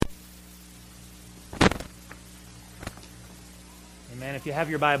Amen. If you have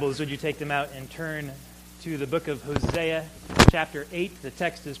your Bibles, would you take them out and turn to the book of Hosea, chapter 8. The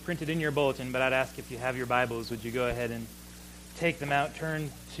text is printed in your bulletin, but I'd ask if you have your Bibles, would you go ahead and take them out, turn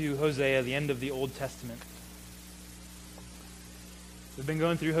to Hosea, the end of the Old Testament. We've been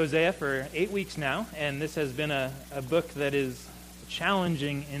going through Hosea for 8 weeks now, and this has been a book that is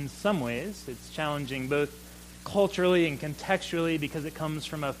challenging in some ways. It's challenging both culturally and contextually because it comes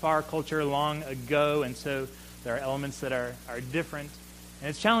from a far culture long ago, and so there are elements that are different. And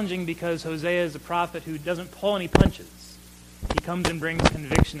it's challenging because Hosea is a prophet who doesn't pull any punches. He comes and brings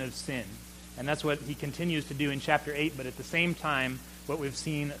conviction of sin. And that's what he continues to do in chapter 8. But at the same time, what we've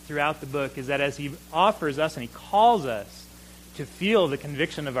seen throughout the book is that as he offers us and he calls us to feel the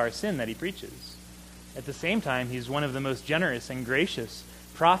conviction of our sin that he preaches, at the same time, he's one of the most generous and gracious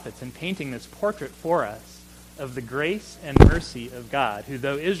prophets in painting this portrait for us of the grace and mercy of God, who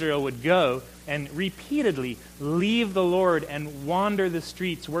though Israel would go and repeatedly leave the Lord and wander the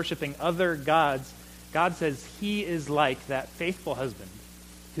streets worshiping other gods, God says he is like that faithful husband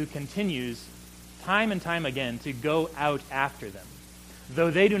who continues time and time again to go out after them. Though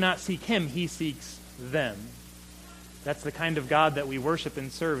they do not seek him, he seeks them. That's the kind of God that we worship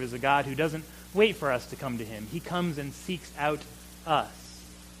and serve, is a God who doesn't wait for us to come to him. He comes and seeks out us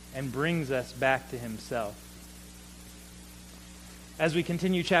and brings us back to himself. As we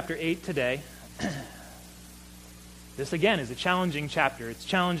continue chapter 8 today, this again is a challenging chapter. It's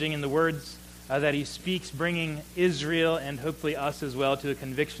challenging in the words that he speaks, bringing Israel and hopefully us as well to a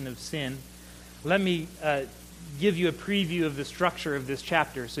conviction of sin. Let me give you a preview of the structure of this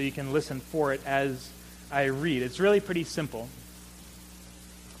chapter so you can listen for it as I read. It's really pretty simple.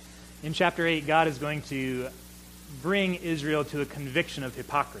 In chapter 8, God is going to bring Israel to a conviction of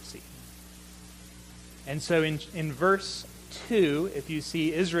hypocrisy. And so in verse 2, if you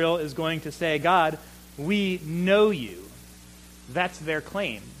see, Israel is going to say, God, we know you. That's their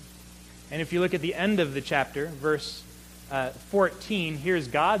claim. And if you look at the end of the chapter, verse 14, here's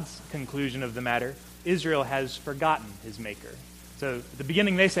God's conclusion of the matter. Israel has forgotten his maker. So at the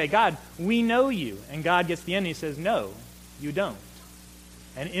beginning they say, God, we know you. And God gets to the end and he says, no, you don't.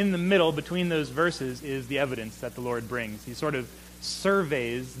 And in the middle, between those verses, is the evidence that the Lord brings. He sort of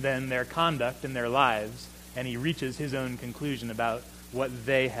surveys then their conduct and their lives, and he reaches his own conclusion about what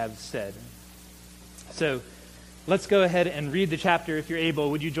they have said. So let's go ahead and read the chapter. If you're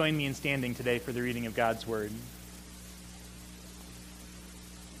able, would you join me in standing today for the reading of God's word?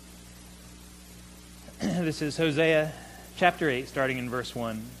 This is Hosea chapter 8, starting in verse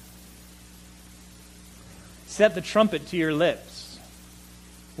 1. Set the trumpet to your lips.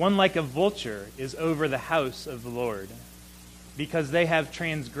 One like a vulture is over the house of the Lord, because they have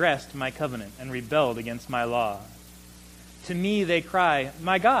transgressed my covenant and rebelled against my law. To me they cry,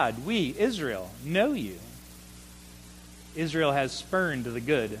 my God, we, Israel, know you. Israel has spurned the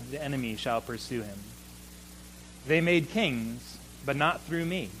good, the enemy shall pursue him. They made kings, but not through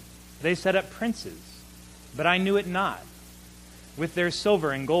me. They set up princes, but I knew it not. With their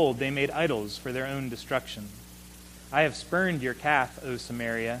silver and gold they made idols for their own destruction. I have spurned your calf, O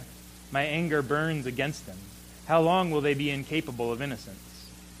Samaria. My anger burns against them. How long will they be incapable of innocence?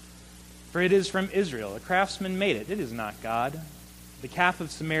 For it is from Israel. A craftsman made it. It is not God. The calf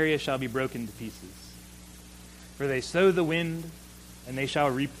of Samaria shall be broken to pieces. For they sow the wind, and they shall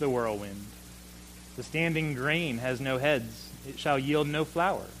reap the whirlwind. The standing grain has no heads. It shall yield no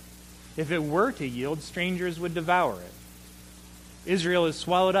flour. If it were to yield, strangers would devour it. Israel is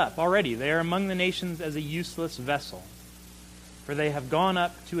swallowed up already. They are among the nations as a useless vessel. For they have gone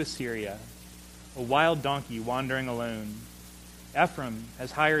up to Assyria, a wild donkey wandering alone. Ephraim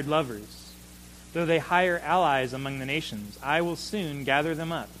has hired lovers. Though they hire allies among the nations, I will soon gather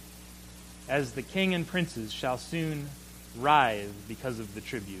them up, as the king and princes shall soon writhe because of the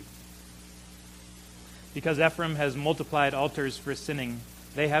tribute. Because Ephraim has multiplied altars for sinning,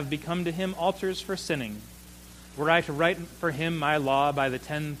 they have become to him altars for sinning. Were I to write for him my law by the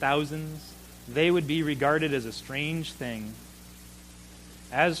 10,000s, they would be regarded as a strange thing.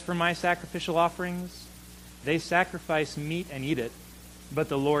 As for my sacrificial offerings, they sacrifice meat and eat it, but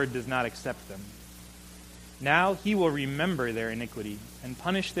the Lord does not accept them. Now he will remember their iniquity and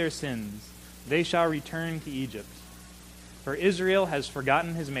punish their sins. They shall return to Egypt. For Israel has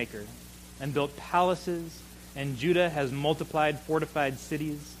forgotten his maker and built palaces, and Judah has multiplied fortified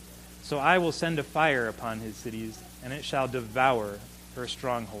cities. So I will send a fire upon his cities, and it shall devour her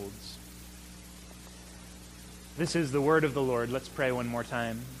strongholds. This is the word of the Lord. Let's pray one more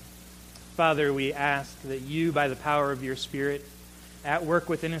time. Father, we ask that you, by the power of your Spirit, at work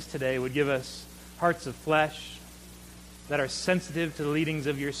within us today, would give us hearts of flesh that are sensitive to the leadings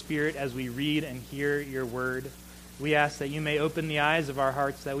of your Spirit as we read and hear your word. We ask that you may open the eyes of our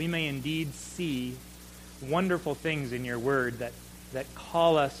hearts, that we may indeed see wonderful things in your word that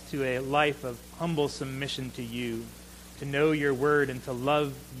call us to a life of humble submission to you, to know your word and to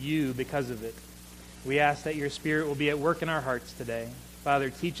love you because of it. We ask that your Spirit will be at work in our hearts today. Father,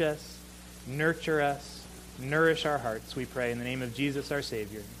 teach us, nurture us, nourish our hearts, we pray in the name of Jesus, our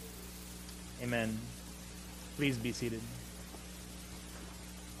Savior. Amen. Please be seated.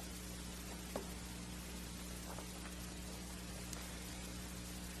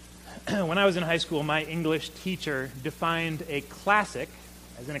 When I was in high school, my English teacher defined a classic,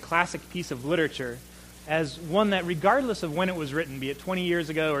 as in a classic piece of literature, as one that regardless of when it was written, be it 20 years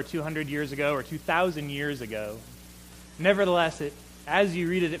ago or 200 years ago or 2,000 years ago, nevertheless, as you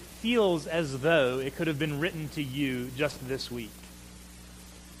read it, it feels as though it could have been written to you just this week.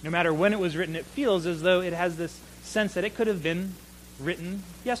 No matter when it was written, it feels as though it has this sense that it could have been written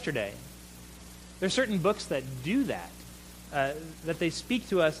yesterday. There are certain books that do that. That they speak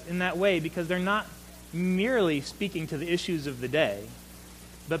to us in that way because they're not merely speaking to the issues of the day,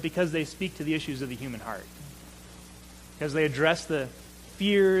 but because they speak to the issues of the human heart. Because they address the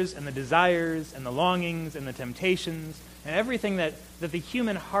fears and the desires and the longings and the temptations and everything that the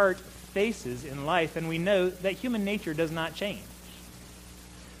human heart faces in life, and we know that human nature does not change.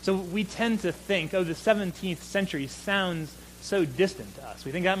 So we tend to think, the 17th century sounds so distant to us.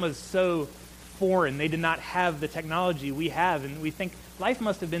 We think that was so foreign. They did not have the technology we have, and we think life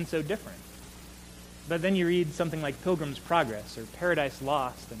must have been so different. But then you read something like Pilgrim's Progress or Paradise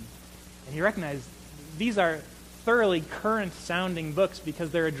Lost, and you recognize these are thoroughly current-sounding books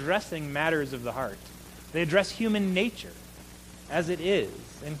because they're addressing matters of the heart. They address human nature as it is,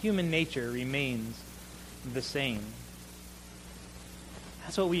 and human nature remains the same.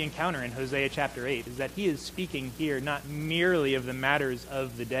 That's what we encounter in Hosea chapter 8, is that he is speaking here not merely of the matters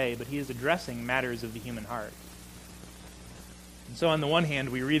of the day, but he is addressing matters of the human heart. And so on the one hand,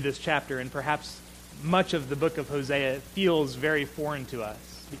 we read this chapter, and perhaps much of the book of Hosea feels very foreign to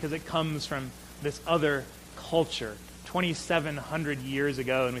us, because it comes from this other culture 2,700 years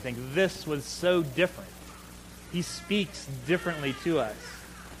ago, and we think this was so different. He speaks differently to us.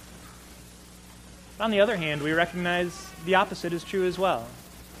 On the other hand, we recognize the opposite is true as well.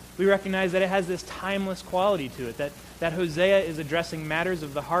 We recognize that it has this timeless quality to it, that Hosea is addressing matters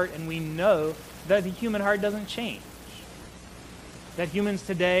of the heart, and we know that the human heart doesn't change. That humans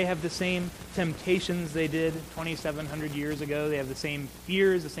today have the same temptations they did 2,700 years ago. They have the same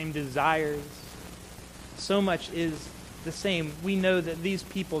fears, the same desires. So much is the same. We know that these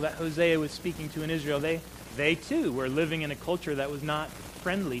people that Hosea was speaking to in Israel, they too were living in a culture that was not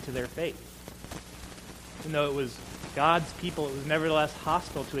friendly to their faith. Even though it was God's people, it was nevertheless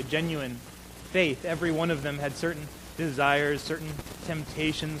hostile to a genuine faith. Every one of them had certain desires, certain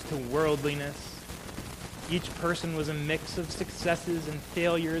temptations to worldliness. Each person was a mix of successes and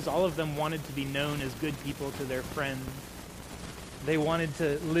failures. All of them wanted to be known as good people to their friends. They wanted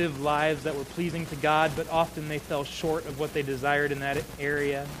to live lives that were pleasing to God, but often they fell short of what they desired in that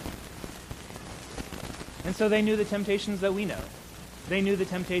area. And so they knew the temptations that we know. They knew the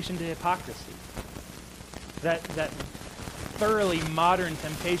temptation to hypocrisy. That thoroughly modern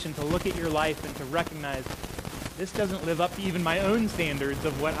temptation to look at your life and to recognize this doesn't live up to even my own standards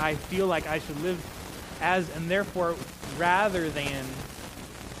of what I feel like I should live as, and therefore, rather than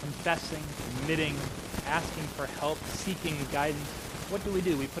confessing, admitting, asking for help, seeking guidance, what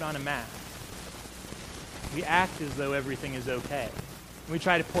do? We put on a mask. We act as though everything is okay. We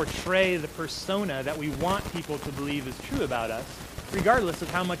try to portray the persona that we want people to believe is true about us, regardless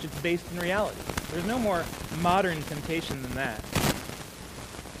of how much it's based in reality. There's no more modern temptation than that.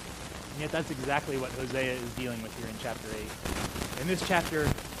 And yet that's exactly what Hosea is dealing with here in chapter 8. In this chapter,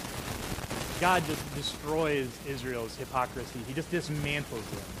 God just destroys Israel's hypocrisy. He just dismantles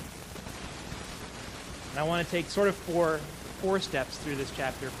them. And I want to take sort of four steps through this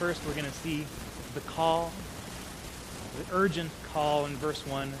chapter. First, we're going to see the call, the urgent call in verse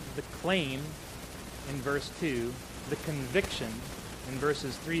 1, the claim in verse 2, the conviction in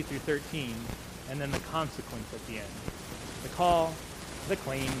verses 3 through 13, and then the consequence at the end. The call, the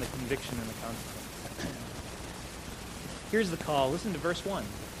claim, the conviction, and the consequence. Here's the call. Listen to verse 1.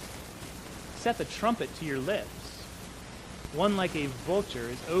 Set the trumpet to your lips. One like a vulture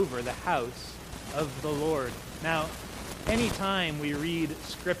is over the house of the Lord. Now, anytime we read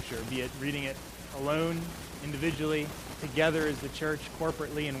Scripture, be it reading it alone, individually, together as the church,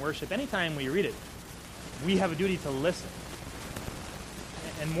 corporately in worship, anytime we read it, we have a duty to listen.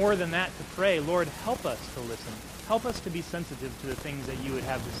 And more than that, to pray, Lord, help us to listen. Help us to be sensitive to the things that you would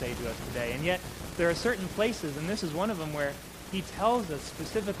have to say to us today. And yet, there are certain places, and this is one of them, where he tells us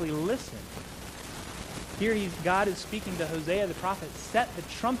specifically, listen. Here God is speaking to Hosea the prophet, set the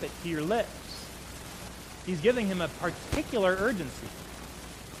trumpet to your lips. He's giving him a particular urgency.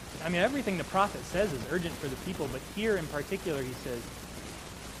 I mean, everything the prophet says is urgent for the people, but here in particular he says,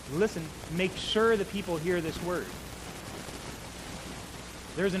 listen, make sure the people hear this word.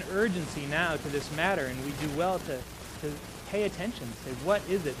 There's an urgency now to this matter, and we do well to pay attention. Say, what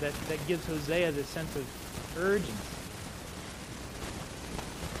is it that gives Hosea this sense of urgency?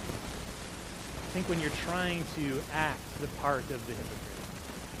 I think when you're trying to act the part of the hypocrite.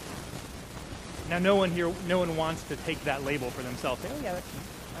 Now, no one wants to take that label for themselves. Say, oh yeah,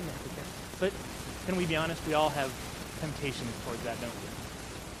 I'm a hypocrite. But can we be honest? We all have temptations towards that, don't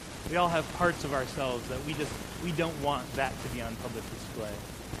we? We all have parts of ourselves that we don't want that to be on public display.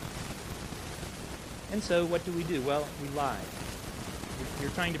 And so what do? Well, we lie.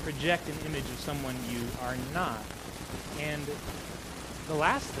 You're trying to project an image of someone you are not. And the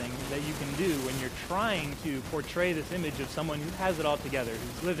last thing that you can do when you're trying to portray this image of someone who has it all together,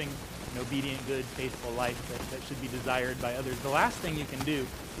 who's living an obedient, good, faithful life that should be desired by others, the last thing you can do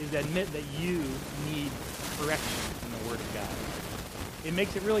is admit that you need correction in the Word of God. It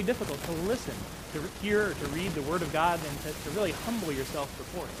makes it really difficult to listen, to hear, or to read the Word of God, and to really humble yourself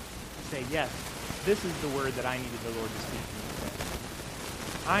before it. Say, yes, this is the word that I needed the Lord to speak to me today.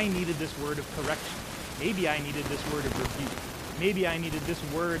 I needed this word of correction. Maybe I needed this word of rebuke. Maybe I needed this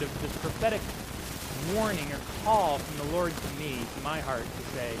word of this prophetic warning or call from the Lord to me, to my heart, to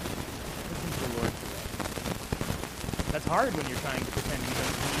say, listen to the Lord today. That's hard when you're trying to pretend you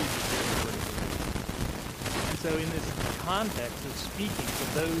don't need to hear the word of the Lord. And so in this context of speaking to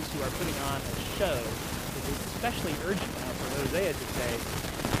those who are putting on a show, it is especially urgent now for Hosea to say,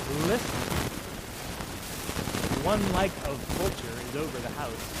 listen, one like a vulture is over the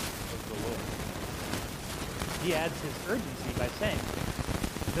house of the Lord. He adds his urgency by saying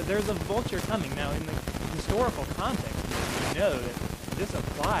that there's a vulture coming. Now, in the historical context, we know that this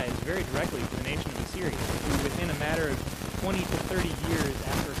applies very directly to the nation of Assyria, who within a matter of 20 to 30 years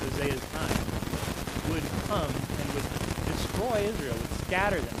after Hosea's time would come and would destroy Israel, would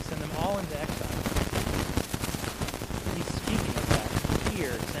scatter them, send them all into exile. He's speaking of that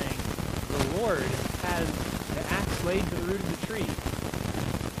here, saying, the Lord has the axe laid to the root of the tree.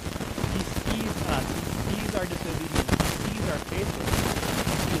 He sees us. He sees our disobedience. He sees our faithfulness.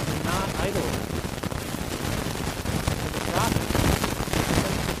 He is not idle. The prophet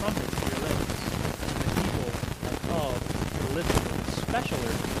sends the trumpet to your lips, and the people are called to listen with special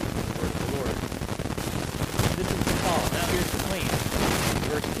urgency to the word of the Lord. This is the call. Now here's the claim.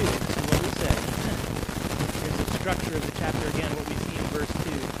 Verse 2. This is what we say. Here's the structure of the chapter again, what we see in verse 2.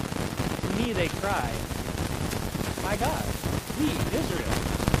 To me they cry, my God, we, Israel.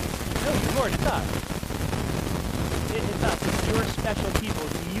 No, your Lord, it's us. It's us. It's your special people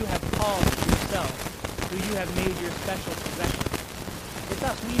who you have called to yourself, who you have made your special possession. It's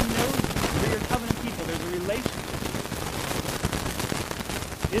us. We know you. We're your covenant people. There's a relationship.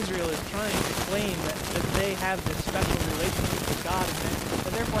 Israel is trying to claim that they have this special relationship with God,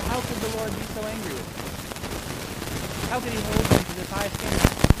 and therefore, how could the Lord be so angry with them? How could he hold them to this high standard?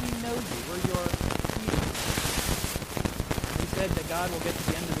 We know you. We're your people. He said that God will get to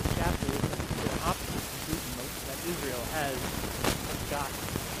the end of this chapter with an opposite conclusion that Israel has forgotten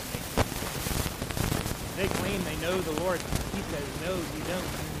to make. They claim they know the Lord. He says, no, you don't.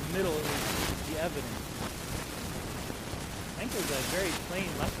 In the middle is the evidence. I think there's a very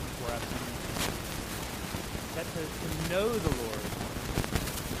plain lesson for us in this. That to know the Lord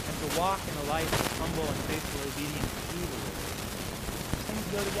and to walk in a life of humble and faithful obedience to the Lord, those things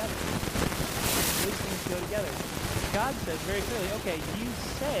go together. Those things go together. God says very clearly, okay, you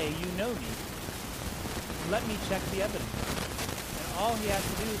say you know me. Let me check the evidence. And all he has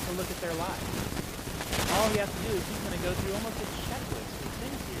to do is to look at their lives. All he has to do is he's going to go through almost a checklist of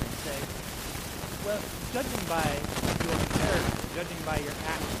things here and say, well, judging by your character, judging by your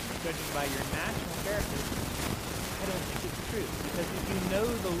actions, judging by your national character, I don't think it's true. Because if you know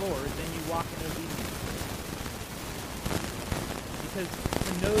the Lord, then you walk in obedience. Because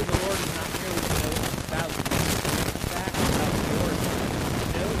to know the Lord is not merely to know about him, it's fact about the Lord. To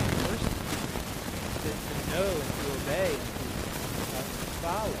know him personally, to know and to obey and to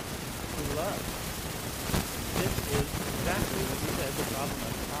follow, to love. This is exactly what he says the problem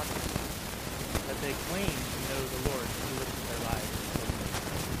of hypocrisy. That they claim to know the Lord who looks at their lives.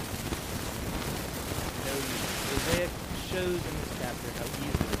 Know you. Hosea shows in this chapter how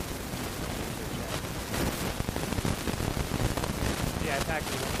easily their chapter. Yeah, I packed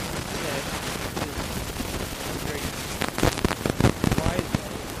it today. Is very wise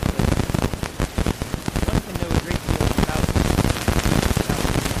way. One can know a great deal about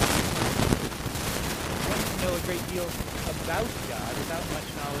one great deal about God without much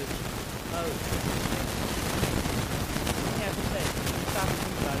knowledge of God. You have to say, stop and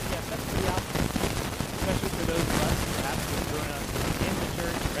think about it. Yes, that's pretty obvious. Especially for those of us perhaps who have grown up in the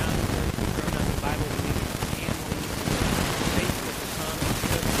church, around the church, who've grown up in Bible-believing families, faith with the Son, and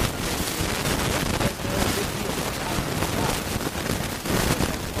church, and Sunday school. Most of us know a good deal about God.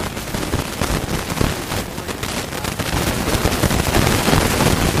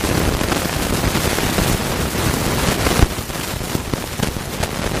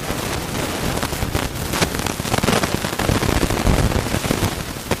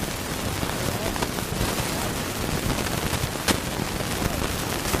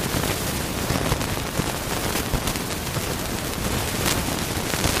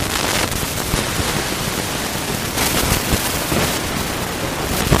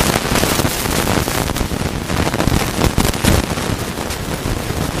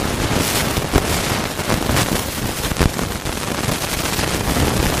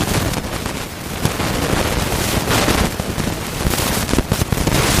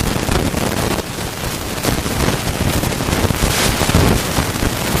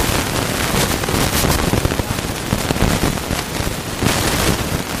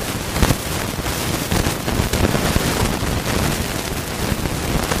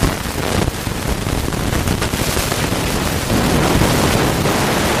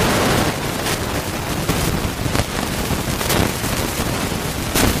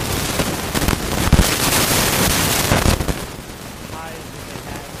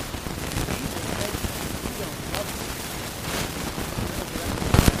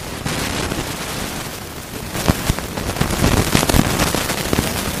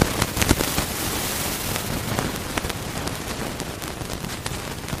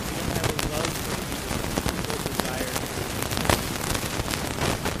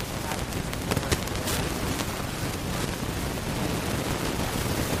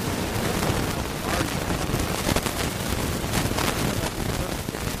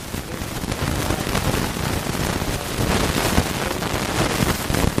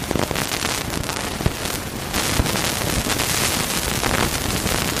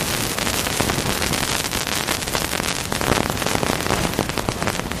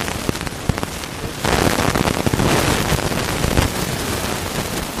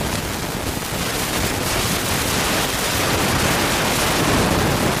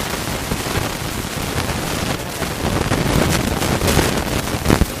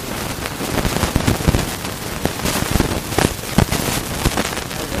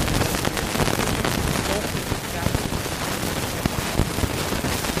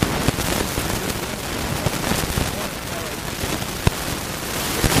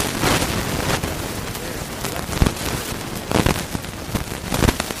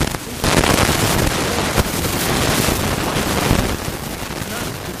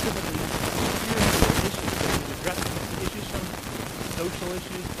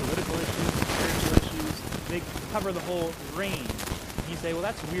 Cover the whole range. You say, well,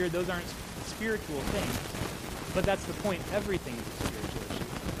 that's weird. Those aren't spiritual things. But that's the point. Everything is a spiritual issue.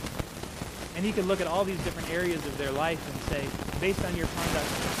 And he could look at all these different areas of their life and say, based on your conduct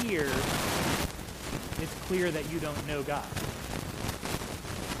here, it's clear that you don't know God.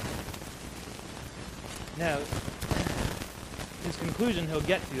 Now, his conclusion he'll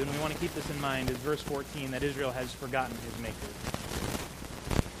get to, and we want to keep this in mind, is verse 14, that Israel has forgotten his Maker.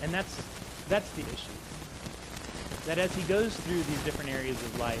 And that's the issue. That as he goes through these different areas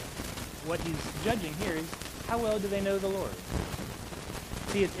of life, what he's judging here is how well do they know the Lord?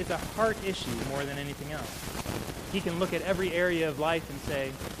 See, it's a heart issue more than anything else. He can look at every area of life and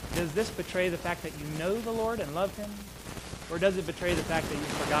say, does this betray the fact that you know the Lord and love him? Or does it betray the fact that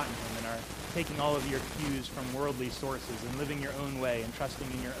you've forgotten him and are taking all of your cues from worldly sources and living your own way and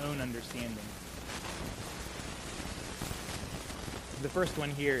trusting in your own understanding? The first one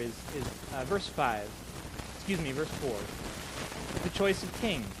here is verse 4. The choice of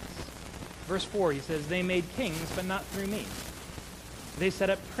kings. Verse 4, he says, they made kings, but not through me. They set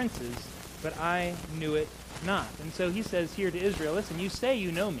up princes, but I knew it not. And so he says here to Israel, listen, you say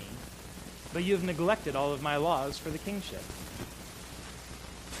you know me, but you have neglected all of my laws for the kingship.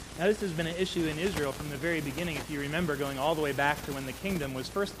 Now this has been an issue in Israel from the very beginning, if you remember, going all the way back to when the kingdom was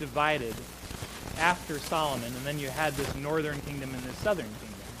first divided after Solomon, and then you had this northern kingdom and this southern kingdom.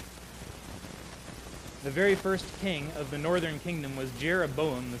 The very first king of the northern kingdom was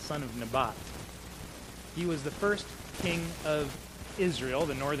Jeroboam, the son of Nebat. He was the first king of Israel,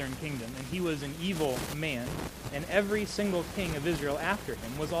 the northern kingdom, and he was an evil man, and every single king of Israel after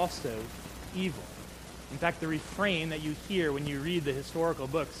him was also evil. In fact, the refrain that you hear when you read the historical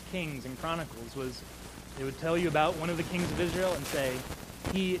books, Kings and Chronicles, was, It would tell you about one of the kings of Israel and say,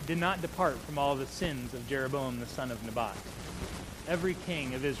 he did not depart from all the sins of Jeroboam the son of Nebat. Every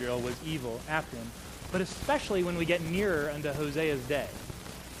king of Israel was evil after him, but especially when we get nearer unto Hosea's day.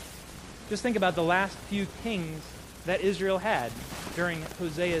 Just think about the last few kings that Israel had during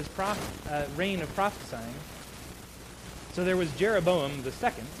Hosea's reign of prophesying. So there was Jeroboam the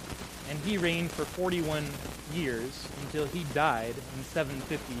second, and he reigned for 41 years until he died in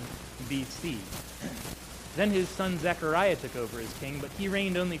 750 BC. Then his son Zechariah took over as king, but he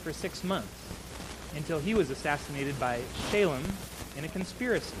reigned only for 6 months until he was assassinated by Shalem in a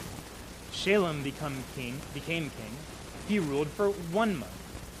conspiracy. Shalem became king. He ruled for 1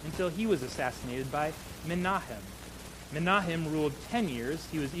 month until he was assassinated by Menahem. Menahem ruled 10 years.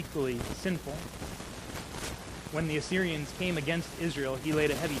 He was equally sinful. When the Assyrians came against Israel, he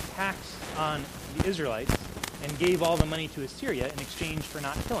laid a heavy tax on the Israelites and gave all the money to Assyria in exchange for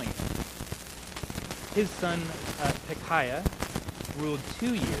not killing him. His son Pekahiah ruled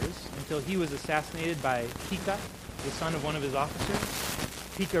 2 years until he was assassinated by Pekah, the son of one of his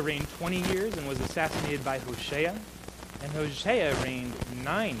officers. Pekah reigned 20 years and was assassinated by Hoshea. And Hoshea reigned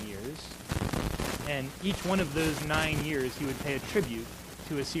 9 years. And each one of those 9 years he would pay a tribute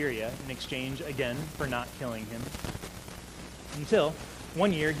to Assyria in exchange, again, for not killing him. Until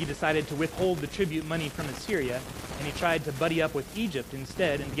one year he decided to withhold the tribute money from Assyria, and he tried to buddy up with Egypt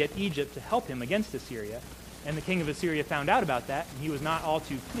instead and get Egypt to help him against Assyria. And the king of Assyria found out about that, and he was not all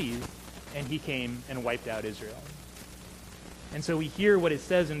too pleased, and he came and wiped out Israel. And so we hear what it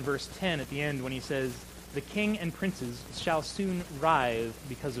says in verse 10 at the end when he says, "The king and princes shall soon writhe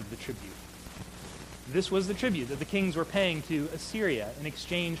because of the tribute." This was the tribute that the kings were paying to Assyria in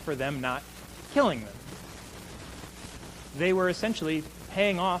exchange for them not killing them. They were essentially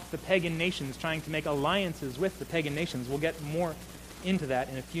paying off the pagan nations, trying to make alliances with the pagan nations. We'll get more into that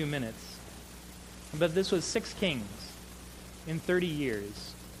in a few minutes. But this was 6 kings in 30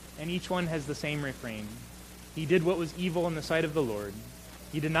 years, and each one has the same refrain. He did what was evil in the sight of the Lord.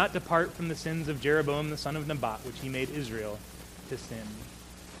 He did not depart from the sins of Jeroboam the son of Nebat, which he made Israel to sin.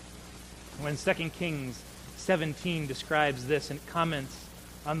 When 2 Kings 17 describes this and comments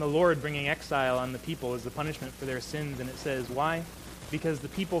on the Lord bringing exile on the people as the punishment for their sins, and it says, why? Because the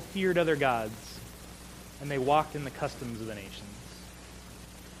people feared other gods, and they walked in the customs of the nations.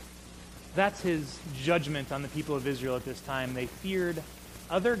 That's his judgment on the people of Israel at this time. They feared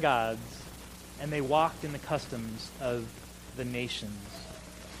other gods, and they walked in the customs of the nations.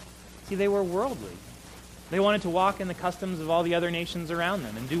 See, they were worldly. They wanted to walk in the customs of all the other nations around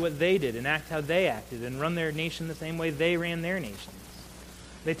them and do what they did and act how they acted and run their nation the same way they ran their nations.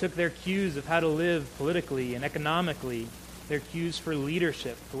 They took their cues of how to live politically and economically, their cues for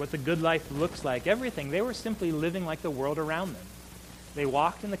leadership, for what the good life looks like, everything. They were simply living like the world around them. They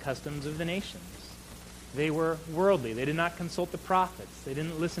walked in the customs of the nations. They were worldly. They did not consult the prophets. They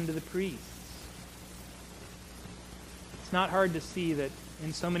didn't listen to the priests. It's not hard to see that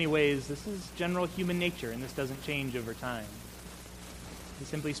in so many ways this is general human nature, and this doesn't change over time. He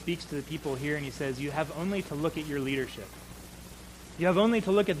simply speaks to the people here and he says, you have only to look at your leadership. You have only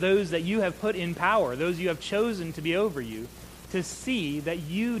to look at those that you have put in power, those you have chosen to be over you, to see that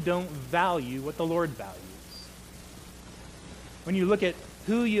you don't value what the Lord values. When you look at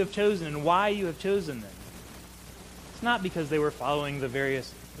who you have chosen and why you have chosen them, it's not because they were following the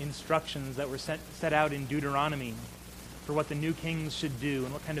various instructions that were set out in Deuteronomy for what the new kings should do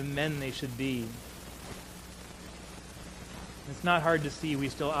and what kind of men they should be. It's not hard to see we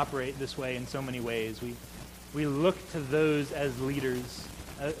still operate this way in so many ways. We look to those as leaders.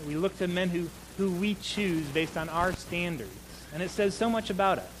 We look to men who we choose based on our standards. And it says so much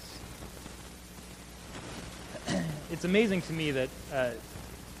about us. It's amazing to me that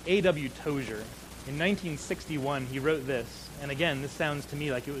A.W. Tozer, in 1961, he wrote this. And again, this sounds to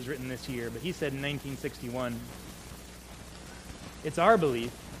me like it was written this year, but he said in 1961, it's our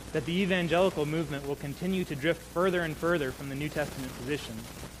belief that the evangelical movement will continue to drift further and further from the New Testament position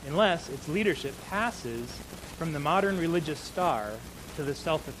unless its leadership passes from the modern religious star to the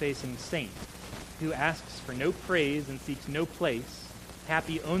self-effacing saint who asks for no praise and seeks no place,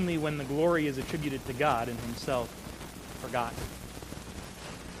 happy only when the glory is attributed to God and himself forgotten.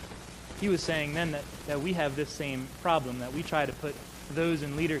 He was saying then that we have this same problem, that we try to put those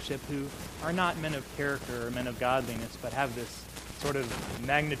in leadership who are not men of character or men of godliness, but have this sort of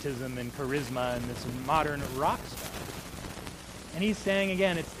magnetism and charisma and this modern rock star. And he's saying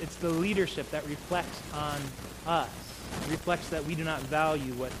again, it's the leadership that reflects on us. It reflects that we do not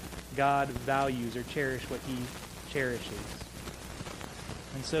value what God values or cherish what he cherishes.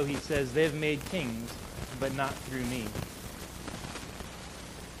 And so he says, they've made kings, but not through me.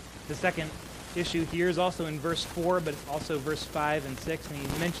 The second issue here is also in verse 4, but it's also verse 5 and 6, and he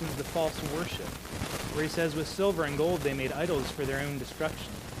mentions the false worship, where he says, with silver and gold they made idols for their own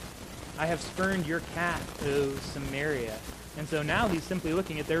destruction. I have spurned your calf, O Samaria. And so now he's simply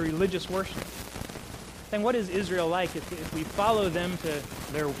looking at their religious worship. Then what is Israel like if we follow them to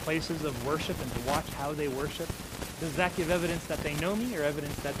their places of worship and to watch how they worship? Does that give evidence that they know me or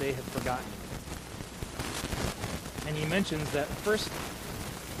evidence that they have forgotten me? And he mentions that first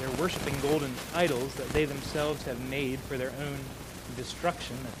they're worshiping golden idols that they themselves have made for their own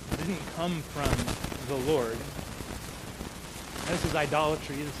destruction that didn't come from the Lord. Now, this is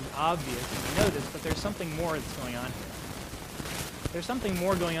idolatry. This is obvious. And we know this, but there's something more that's going on here. There's something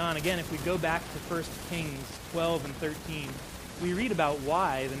more going on. Again, if we go back to 1 Kings 12 and 13, we read about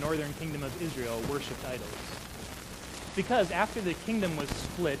why the northern kingdom of Israel worshipped idols. Because after the kingdom was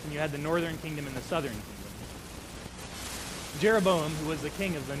split, and you had the northern kingdom and the southern kingdom, Jeroboam, who was the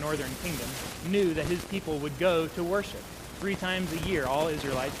king of the northern kingdom, knew that his people would go to worship. 3 times a year, all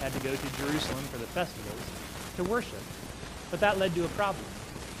Israelites had to go to Jerusalem for the festivals to worship. But that led to a problem,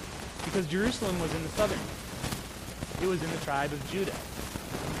 because Jerusalem was in the southern kingdom. It was in the tribe of Judah.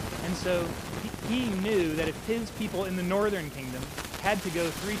 And so he knew that if his people in the northern kingdom had to go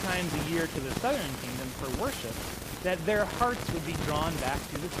 3 times a year to the southern kingdom for worship, that their hearts would be drawn back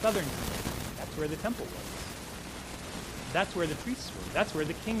to the southern kingdom. That's where the temple was. That's where the priests were. That's where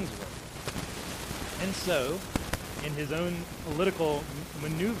the kings were. And so, in his own political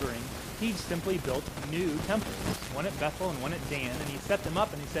maneuvering, he simply built new temples, one at Bethel and one at Dan, and he set them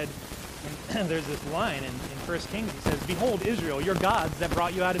up and he said, and there's this line in 1 Kings, he says, behold, Israel, your gods that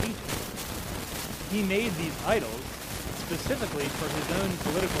brought you out of Egypt. He made these idols specifically for his own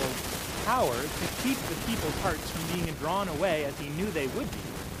political power to keep the people's hearts from being drawn away, as he knew they would be,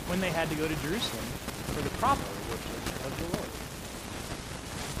 when they had to go to Jerusalem for the proper worship of the Lord.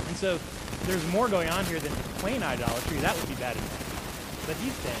 And so there's more going on here than plain idolatry. That would be bad enough. But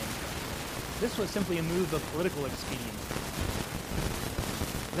he's saying this was simply a move of political expediency.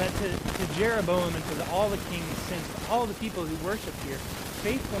 That to Jeroboam and to all the kings since, to all the people who worship here,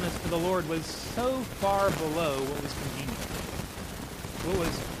 faithfulness to the Lord was so far below what was convenient, what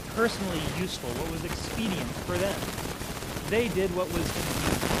was personally useful, what was expedient for them. They did what was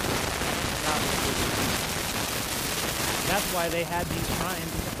convenient, not what was expedient. That's why they had these shrines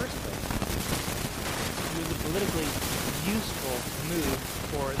in the first place. It was a politically useful move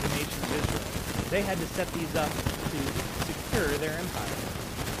for the nation of Israel. They had to set these up to secure their empire.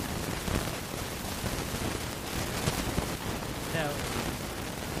 Now,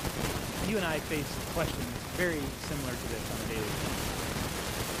 you and I face questions very similar to this on a daily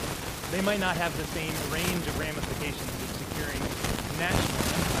basis. They might not have the same range of ramifications of securing national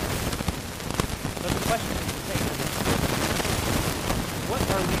empire, but the question is the same. What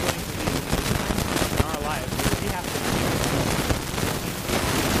are we going to do in our lives where we have to do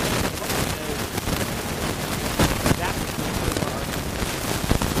what we know that will serve our argument?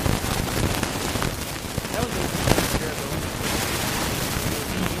 That was a Jeroboam.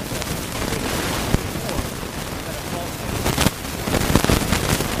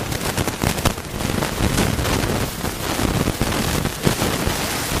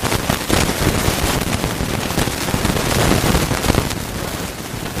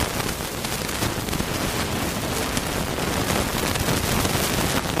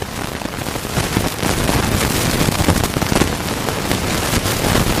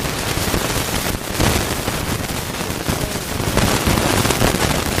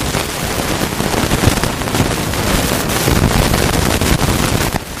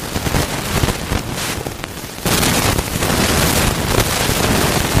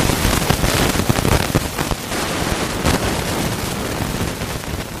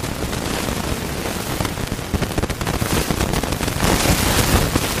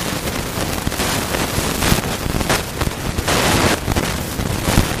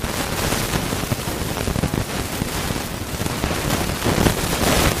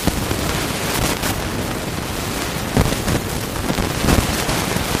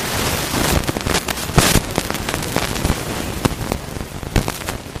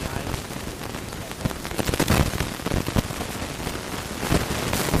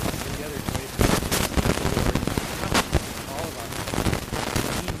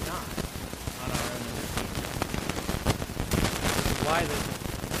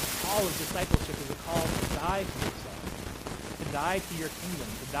 To your kingdom,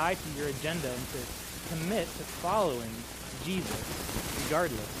 to die to your agenda, and to commit to following Jesus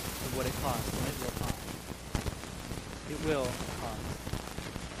regardless of what it costs, and it will cost. It will cost.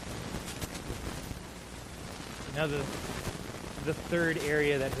 Now the third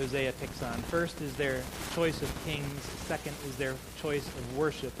area that Hosea picks on. First is their choice of kings. Second is their choice of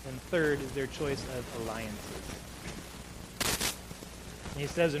worship. And third is their choice of alliances. And he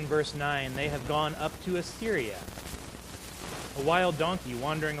says in verse 9, they have gone up to Assyria. A wild donkey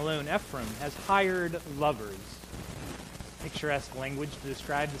wandering alone. Ephraim has hired lovers. Picturesque language to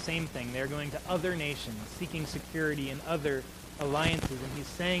describe the same thing. They're going to other nations, seeking security in other alliances. And he's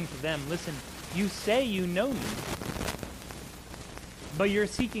saying to them, listen, you say you know me, but you're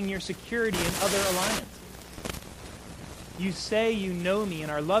seeking your security in other alliances. You say you know me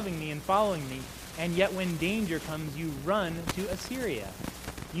and are loving me and following me, and yet when danger comes, you run to Assyria.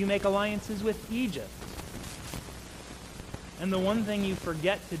 You make alliances with Egypt. And the one thing you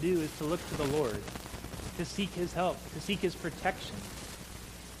forget to do is to look to the Lord, to seek his help, to seek his protection.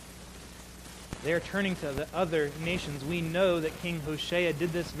 They are turning to the other nations. We know that King Hoshea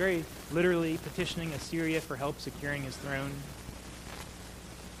did this very literally, petitioning Assyria for help securing his throne.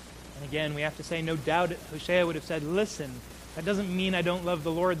 And again, we have to say, no doubt Hoshea would have said, listen, that doesn't mean I don't love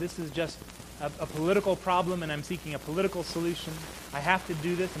the Lord. This is just a political problem, and I'm seeking a political solution. I have to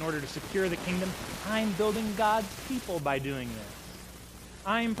do this in order to secure the kingdom. I'm building God's people by doing this.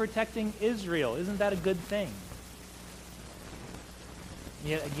 I'm protecting Israel. Isn't that a good thing?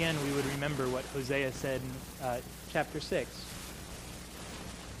 Yet again, we would remember what Hosea said in chapter 6.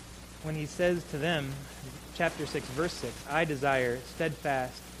 When he says to them, chapter 6, verse 6, I desire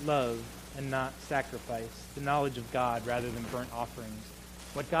steadfast love and not sacrifice, the knowledge of God rather than burnt offerings.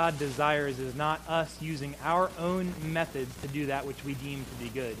 What God desires is not us using our own methods to do that which we deem to be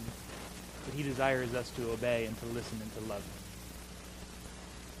good, but he desires us to obey and to listen and to love him.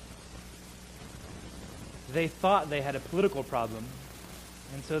 They thought they had a political problem,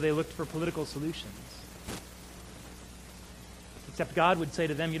 and so they looked for political solutions. Except God would say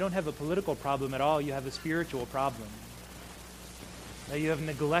to them, you don't have a political problem at all, you have a spiritual problem. That you have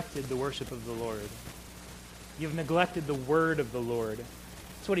neglected the worship of the Lord. You have neglected the word of the Lord.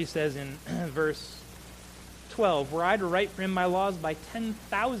 That's what he says in verse 12. Were I to write for him my laws by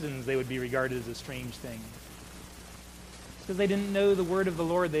 10,000s, they would be regarded as a strange thing. Because they didn't know the word of the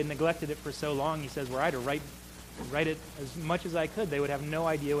Lord. They had neglected it for so long. He says, were I to write it as much as I could, they would have no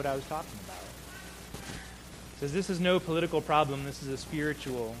idea what I was talking about. He says, this is no political problem. This is a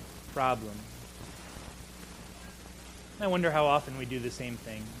spiritual problem. I wonder how often we do the same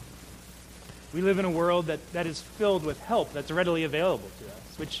thing. We live in a world that is filled with help that's readily available to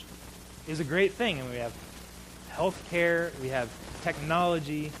us, which is a great thing. And we have health care, we have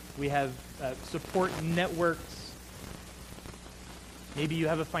technology, we have support networks. Maybe you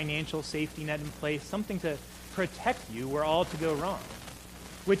have a financial safety net in place, something to protect you were all to go wrong,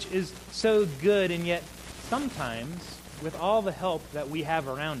 which is so good, and yet sometimes with all the help that we have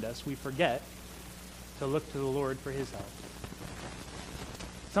around us, we forget to look to the Lord for his help.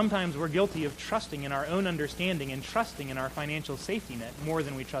 Sometimes we're guilty of trusting in our own understanding and trusting in our financial safety net more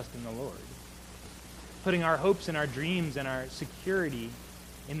than we trust in the Lord. Putting our hopes and our dreams and our security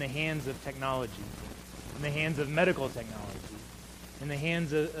in the hands of technology, in the hands of medical technology, in the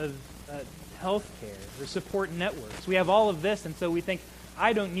hands of health care or support networks. We have all of this, and so we think,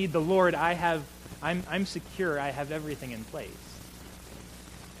 I don't need the Lord. I'm secure. I have everything in place.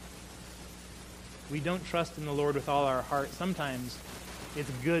 We don't trust in the Lord with all our heart. Sometimes it's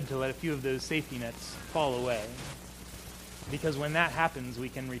good to let a few of those safety nets fall away, because when that happens, we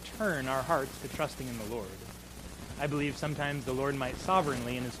can return our hearts to trusting in the Lord. I believe sometimes the Lord might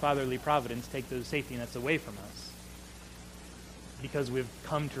sovereignly, in his fatherly providence, take those safety nets away from us, because we've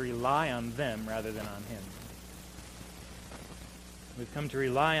come to rely on them rather than on him. We've come to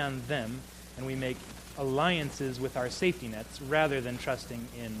rely on them, and we make alliances with our safety nets rather than trusting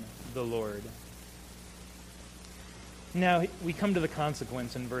in the Lord. Now, we come to the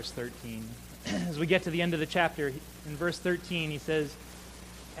consequence in verse 13. As we get to the end of the chapter, in verse 13, he says,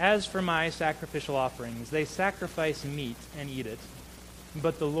 as for my sacrificial offerings, they sacrifice meat and eat it,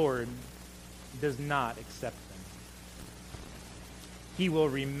 but the Lord does not accept them. He will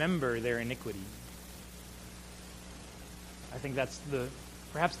remember their iniquity. I think that's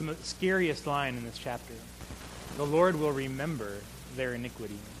perhaps the most scariest line in this chapter. The Lord will remember their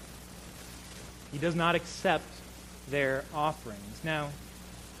iniquity. He does not accept their offerings. Now,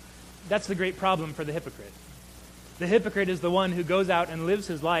 that's the great problem for the hypocrite. The hypocrite is the one who goes out and lives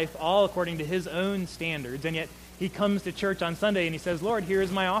his life all according to his own standards, and yet he comes to church on Sunday and he says, Lord, here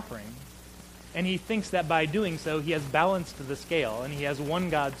is my offering. And he thinks that by doing so, he has balanced the scale and he has won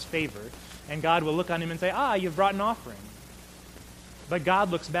God's favor, and God will look on him and say, you've brought an offering. But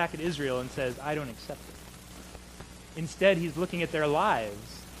God looks back at Israel and says, I don't accept it. Instead, he's looking at their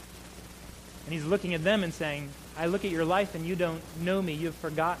lives, and he's looking at them and saying, I look at your life and you don't know me. You've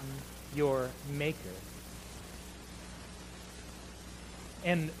forgotten your Maker.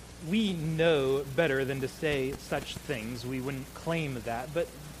 And we know better than to say such things. We wouldn't claim that, but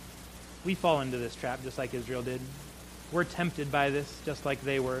we fall into this trap just like Israel did. We're tempted by this just like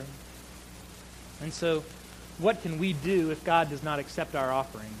they were. And so, what can we do if God does not accept our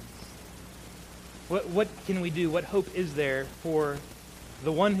offerings? What can we do? What hope is there for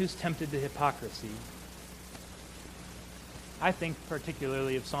the one who's tempted to hypocrisy? I think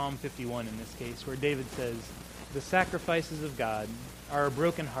particularly of Psalm 51 in this case, where David says, "The sacrifices of God are a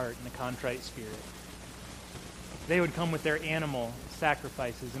broken heart and a contrite spirit." They would come with their animal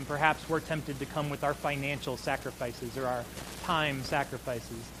sacrifices, and perhaps we're tempted to come with our financial sacrifices or our time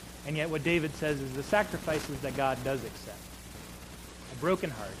sacrifices. And yet what David says is the sacrifices that God does accept: a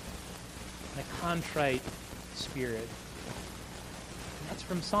broken heart and a contrite spirit. And that's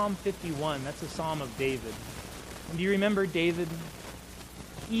from Psalm 51. That's a psalm of David. And do you remember David?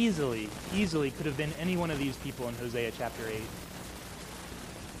 Easily could have been any one of these people in Hosea chapter 8.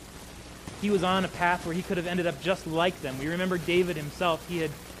 He was on a path where he could have ended up just like them. We remember David himself.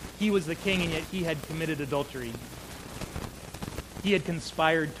 He was the king, and yet he had committed adultery. He had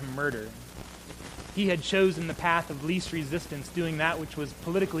conspired to murder. He had chosen the path of least resistance, doing that which was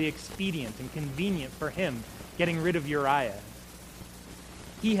politically expedient and convenient for him, getting rid of Uriah.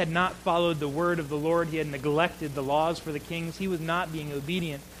 He had not followed the word of the Lord. He had neglected the laws for the kings. He was not being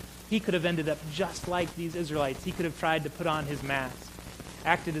obedient. He could have ended up just like these Israelites. He could have tried to put on his mask,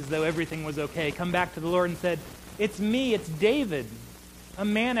 acted as though everything was okay, come back to the Lord and said, "It's me, it's David, a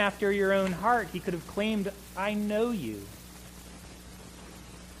man after your own heart." He could have claimed, "I know you."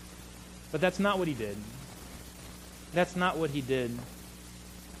 But that's not what he did. That's not what he did.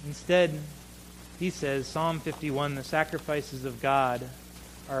 Instead, he says, Psalm 51, "The sacrifices of God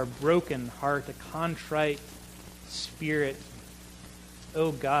are a broken heart, a contrite spirit.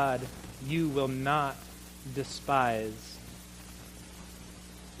 O God, you will not despise."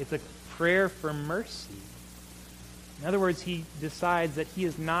 It's a prayer for mercy. In other words, he decides that he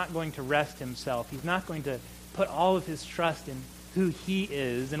is not going to rest himself. He's not going to put all of his trust in who he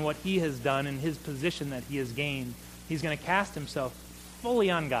is and what he has done and his position that he has gained. He's going to cast himself fully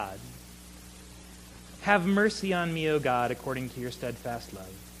on God. "Have mercy on me, O God, according to your steadfast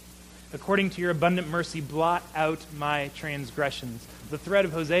love. According to your abundant mercy, blot out my transgressions." The thread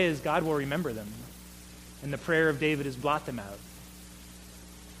of Hosea is God will remember them. And the prayer of David is blot them out.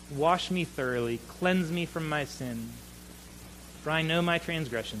 "Wash me thoroughly, cleanse me from my sin. For I know my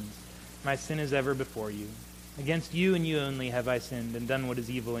transgressions, my sin is ever before you. Against you and you only have I sinned and done what is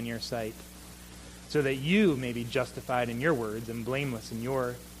evil in your sight, so that you may be justified in your words and blameless in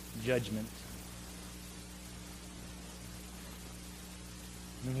your judgment."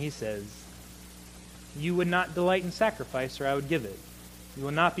 And he says, "You would not delight in sacrifice, or I would give it. You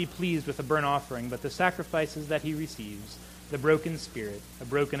will not be pleased with a burnt offering, but the sacrifices that he receives, the broken spirit, a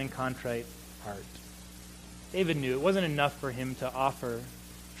broken and contrite heart." David knew it wasn't enough for him to offer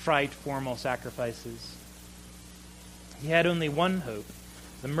trite, formal sacrifices. He had only one hope: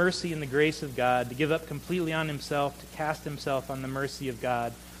 the mercy and the grace of God, to give up completely on himself, to cast himself on the mercy of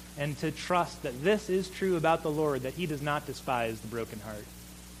God, and to trust that this is true about the Lord, that he does not despise the broken heart.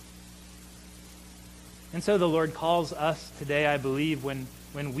 And so the Lord calls us today, I believe, when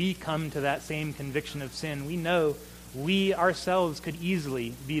we come to that same conviction of sin, we know we ourselves could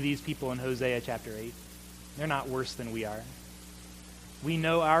easily be these people in Hosea chapter 8. They're not worse than we are. We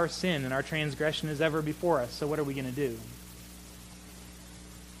know our sin and our transgression is ever before us, so what are we going to do?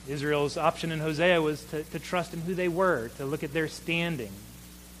 Israel's option in Hosea was to trust in who they were, to look at their standing.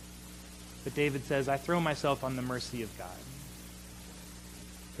 But David says, "I throw myself on the mercy of God."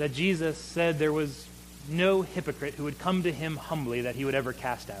 That Jesus said there was no hypocrite who would come to him humbly that he would ever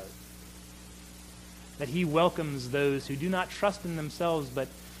cast out. That he welcomes those who do not trust in themselves, but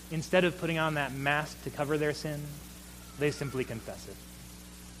instead of putting on that mask to cover their sin, they simply confess it.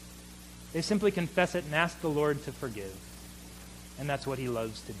 They simply confess it and ask the Lord to forgive. And that's what he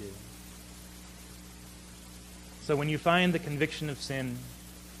loves to do. So when you find the conviction of sin,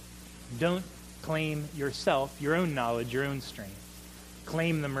 don't claim yourself, your own knowledge, your own strength.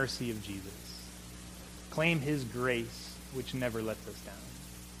 Claim the mercy of Jesus. Claim his grace, which never lets us down.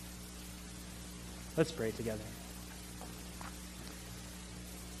 Let's pray together.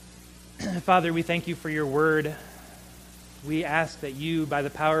 Father, we thank you for your word. We ask that you, by the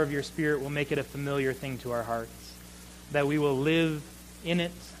power of your Spirit, will make it a familiar thing to our hearts, that we will live in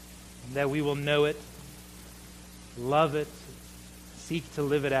it, that we will know it, love it, seek to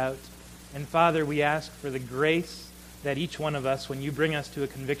live it out. And Father, we ask for the grace that each one of us, when you bring us to a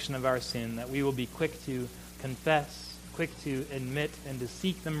conviction of our sin, that we will be quick to confess, quick to admit, and to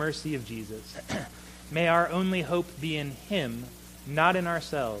seek the mercy of Jesus. May our only hope be in him, not in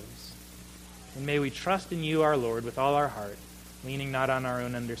ourselves. And may we trust in you, our Lord, with all our heart, leaning not on our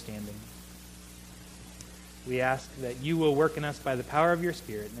own understanding. We ask that you will work in us by the power of your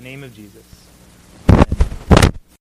Spirit, in the name of Jesus.